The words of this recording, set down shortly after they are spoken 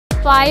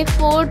5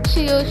 foods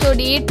you should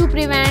eat to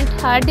prevent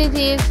heart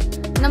disease.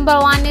 Number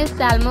 1 is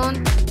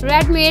salmon.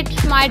 Red meat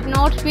might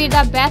not be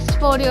the best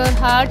for your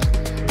heart,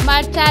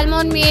 but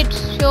salmon meat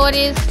sure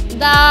is.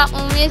 The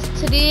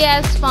omega-3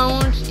 as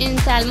found in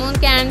salmon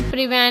can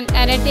prevent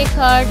erratic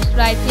heart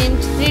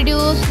rhythms,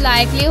 reduce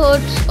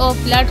likelihoods of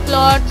blood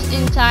clots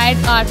inside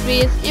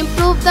arteries,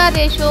 improve the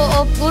ratio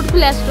of good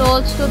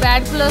cholesterol to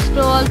bad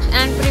cholesterol,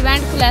 and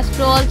prevent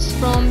cholesterol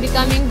from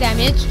becoming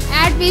damaged,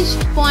 at which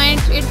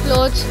point it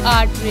clogs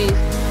arteries.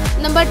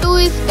 Number 2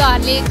 is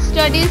garlic.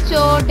 Studies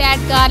show that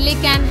garlic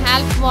can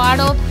help ward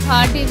off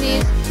heart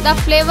disease. The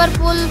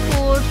flavorful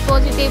food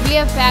positively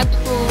affects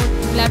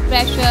food, blood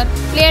pressure,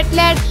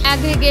 platelet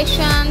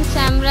aggregation,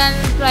 seminal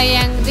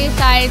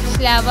triglycerides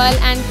level,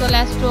 and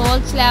cholesterol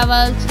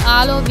levels,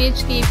 all of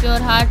which keep your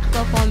heart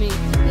performing.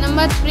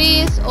 Number 3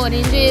 is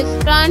oranges.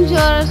 Turn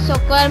your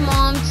sugar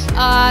moms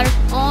are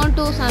on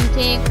to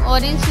something.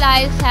 Orange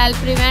slice help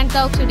prevent the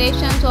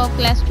oxidation of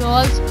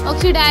cholesterol.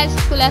 Oxidized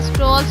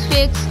cholesterol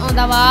sticks on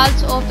the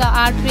walls of the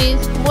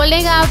arteries,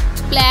 building up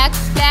plaque.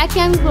 Plaque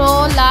can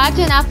grow large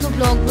enough to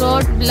block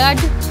blood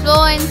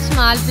flow in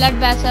small blood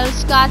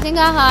vessels, causing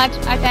a heart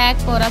attack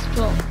or a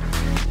stroke.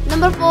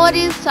 Number 4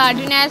 is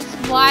sardines.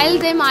 While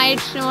they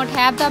might not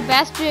have the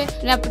best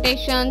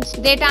reputations,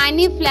 their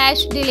tiny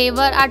flesh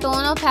deliver a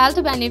ton of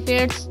health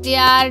benefits. They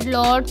are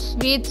loaded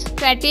with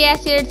fatty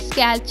acids,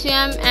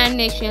 calcium, and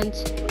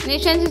nations.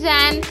 Nations is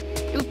an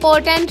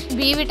important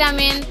B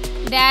vitamin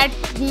that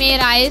may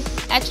rise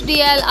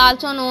HDL,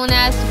 also known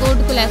as good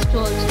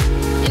cholesterol.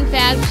 In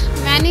fact,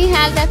 many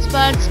health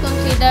experts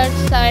consider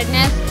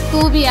sardines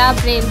to be a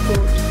brain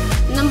food.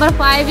 Number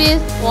 5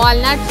 is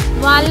walnuts.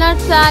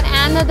 Walnuts are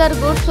another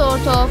good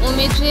source of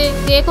omega.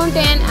 They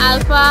contain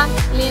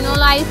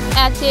alpha-linoleic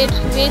acid,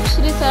 which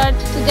research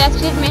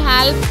suggested may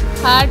help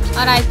heart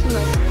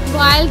arrhythmias.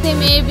 While they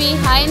may be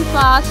high in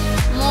fat,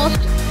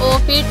 most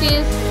of it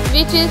is,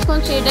 which is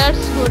considered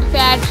good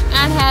fat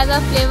and has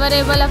a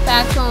favorable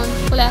effect on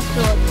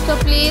cholesterol. So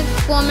please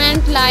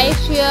comment, like,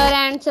 share,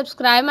 and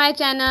subscribe my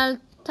channel.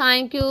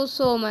 Thank you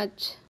so much.